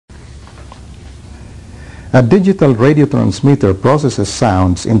A digital radio transmitter processes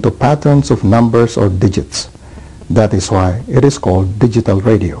sounds into patterns of numbers or digits. That is why it is called digital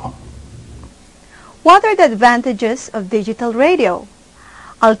radio. What are the advantages of digital radio?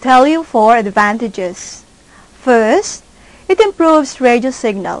 I'll tell you 4 advantages. First, it improves radio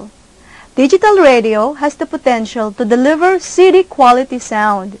signal. Digital radio has the potential to deliver CD quality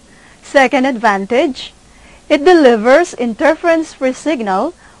sound. Second advantage, it delivers interference-free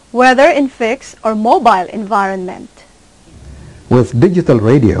signal whether in fixed or mobile environment. With digital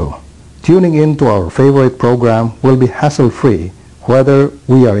radio, tuning into our favorite program will be hassle-free whether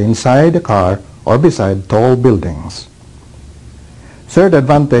we are inside a car or beside tall buildings. Third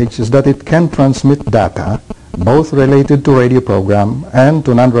advantage is that it can transmit data both related to radio program and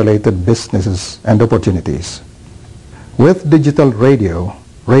to non-related businesses and opportunities. With digital radio,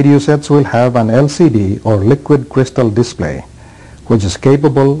 radio sets will have an LCD or liquid crystal display which is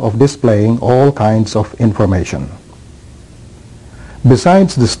capable of displaying all kinds of information.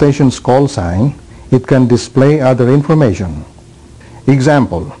 Besides the station's call sign, it can display other information.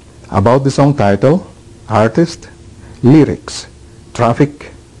 Example, about the song title, artist, lyrics,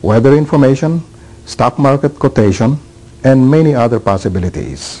 traffic, weather information, stock market quotation, and many other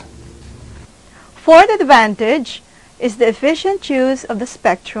possibilities. Fourth advantage is the efficient use of the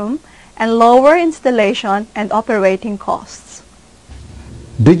spectrum and lower installation and operating costs.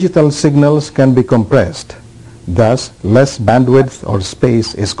 Digital signals can be compressed, thus less bandwidth or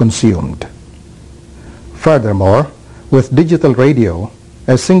space is consumed. Furthermore, with digital radio,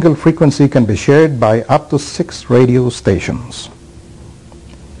 a single frequency can be shared by up to 6 radio stations.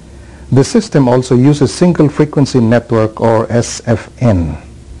 The system also uses single frequency network or SFN.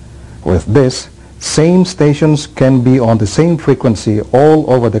 With this, same stations can be on the same frequency all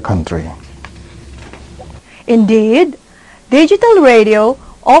over the country. Indeed, digital radio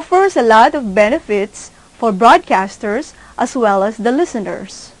offers a lot of benefits for broadcasters as well as the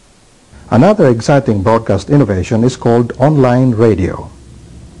listeners. Another exciting broadcast innovation is called online radio.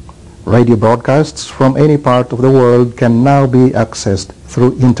 Radio broadcasts from any part of the world can now be accessed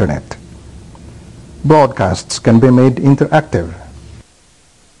through internet. Broadcasts can be made interactive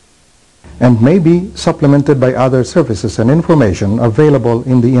and may be supplemented by other services and information available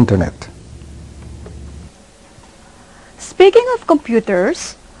in the internet. Speaking of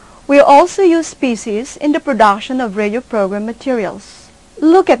computers, we also use PCs in the production of radio program materials.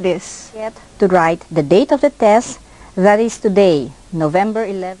 Look at this. To write the date of the test, that is today, November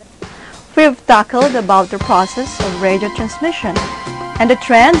 11th. We've tackled about the process of radio transmission and the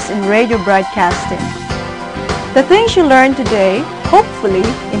trends in radio broadcasting. The things you learned today hopefully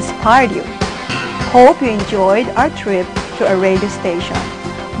inspired you. Hope you enjoyed our trip to a radio station.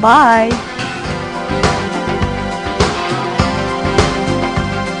 Bye!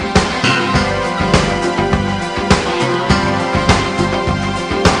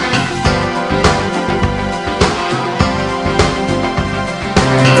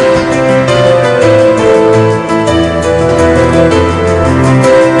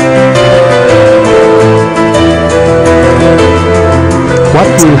 What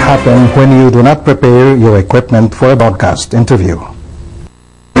will happen when you do not prepare your equipment for a broadcast interview?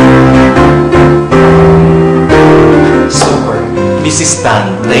 Super. Mrs.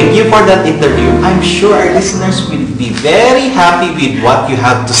 Tan, thank you for that interview. I'm sure our listeners will be very happy with what you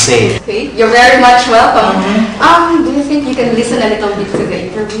have to say. Okay, you're very much welcome. Do you think you can listen a little bit to the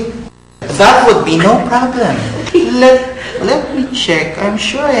interview? That would be no problem. Let me check. I'm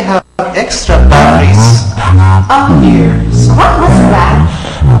sure I have extra batteries here. So What's that?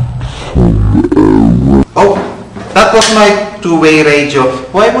 Oh, that was my two-way radio.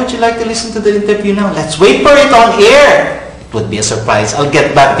 Why would you like to listen to the interview now? Let's wait for it on air. It would be a surprise. I'll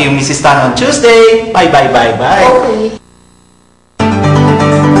get back to you, Mrs. Tan, on Tuesday. Bye. Okay.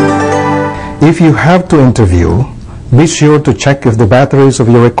 If you have to interview, be sure to check if the batteries of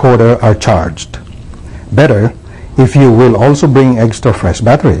your recorder are charged. Better if you will also bring extra fresh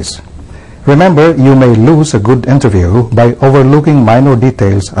batteries. Remember, you may lose a good interview by overlooking minor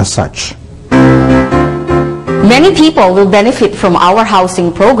details as such. Many people will benefit from our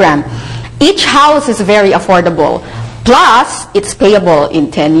housing program. Each house is very affordable. Plus, it's payable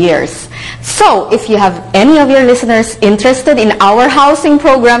in 10 years. So, if you have any of your listeners interested in our housing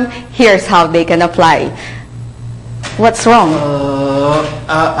program, here's how they can apply. What's wrong?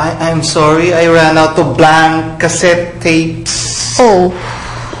 I'm sorry. I ran out of blank cassette tapes. Oh.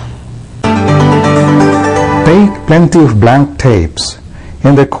 Take plenty of blank tapes.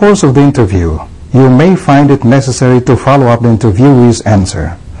 In the course of the interview, you may find it necessary to follow up the interviewee's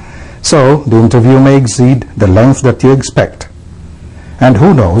answer. So, the interview may exceed the length that you expect. And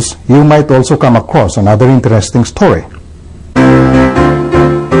who knows, you might also come across another interesting story.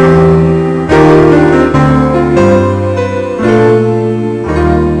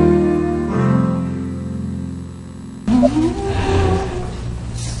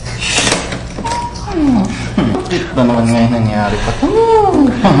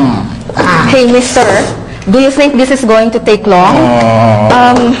 Hey, mister, do you think this is going to take long?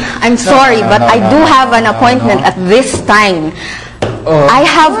 I'm sorry, but I do have an appointment at this time. I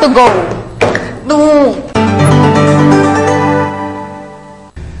have to go.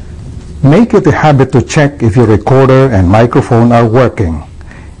 Make it a habit to check if your recorder and microphone are working.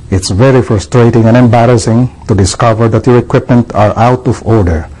 It's very frustrating and embarrassing to discover that your equipment are out of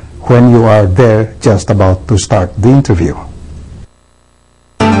order when you are there just about to start the interview.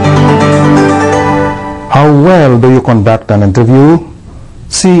 How well do you conduct an interview?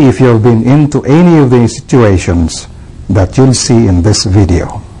 See if you've been into any of the situations that you'll see in this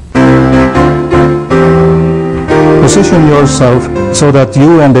video. Position yourself so that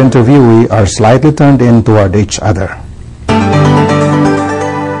you and the interviewee are slightly turned in toward each other.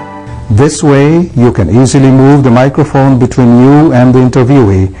 This way, you can easily move the microphone between you and the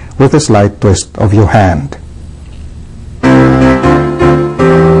interviewee with a slight twist of your hand.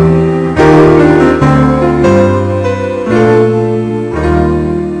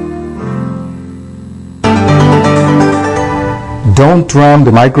 Don't ram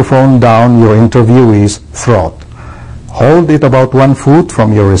the microphone down your interviewee's throat. Hold it about 1 foot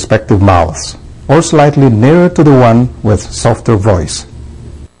from your respective mouths, or slightly nearer to the one with softer voice.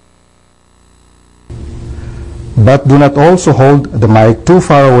 But do not also hold the mic too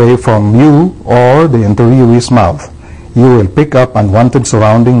far away from you or the interviewee's mouth. You will pick up unwanted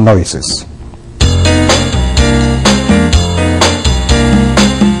surrounding noises.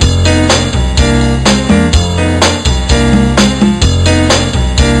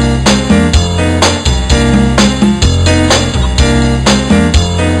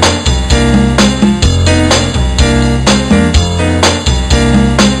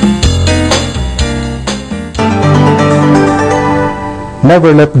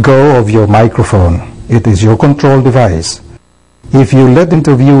 Never let go of your microphone. It is your control device. If you let the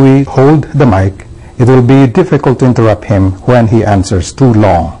interviewee hold the mic, it will be difficult to interrupt him when he answers too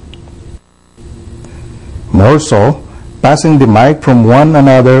long. More so, passing the mic from one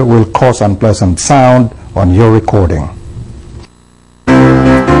another will cause unpleasant sound on your recording.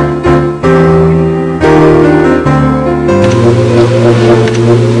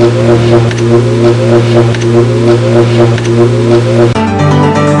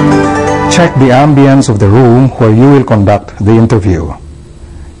 Check the ambience of the room where you will conduct the interview.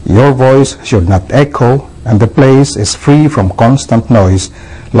 Your voice should not echo, and the place is free from constant noise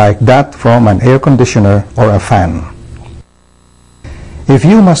like that from an air conditioner or a fan. If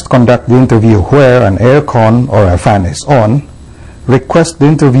you must conduct the interview where an air con or a fan is on, request the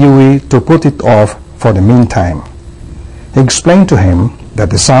interviewee to put it off for the meantime. Explain to him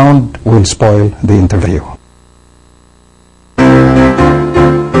that the sound will spoil the interview.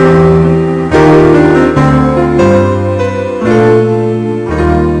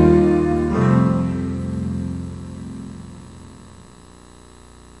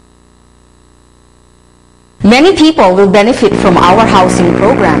 Many people will benefit from our housing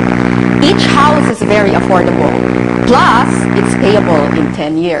program. Each house is very affordable. Plus, it's payable in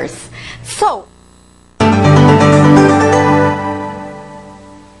 10 years. So,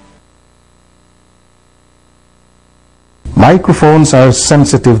 microphones are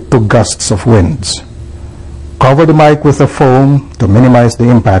sensitive to gusts of winds. Cover the mic with a foam to minimize the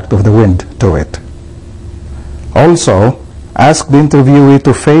impact of the wind to it. Also, ask the interviewee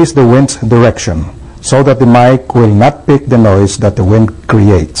to face the wind's direction so that the mic will not pick the noise that the wind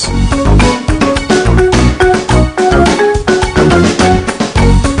creates.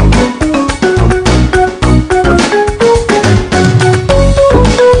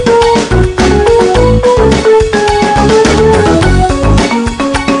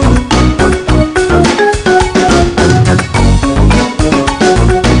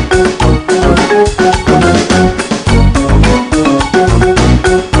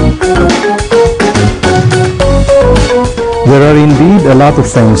 There are indeed a lot of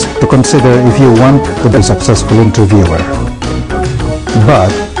things to consider if you want to be a successful interviewer.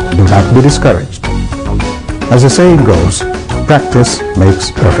 But do not be discouraged. As the saying goes, practice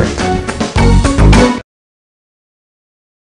makes perfect.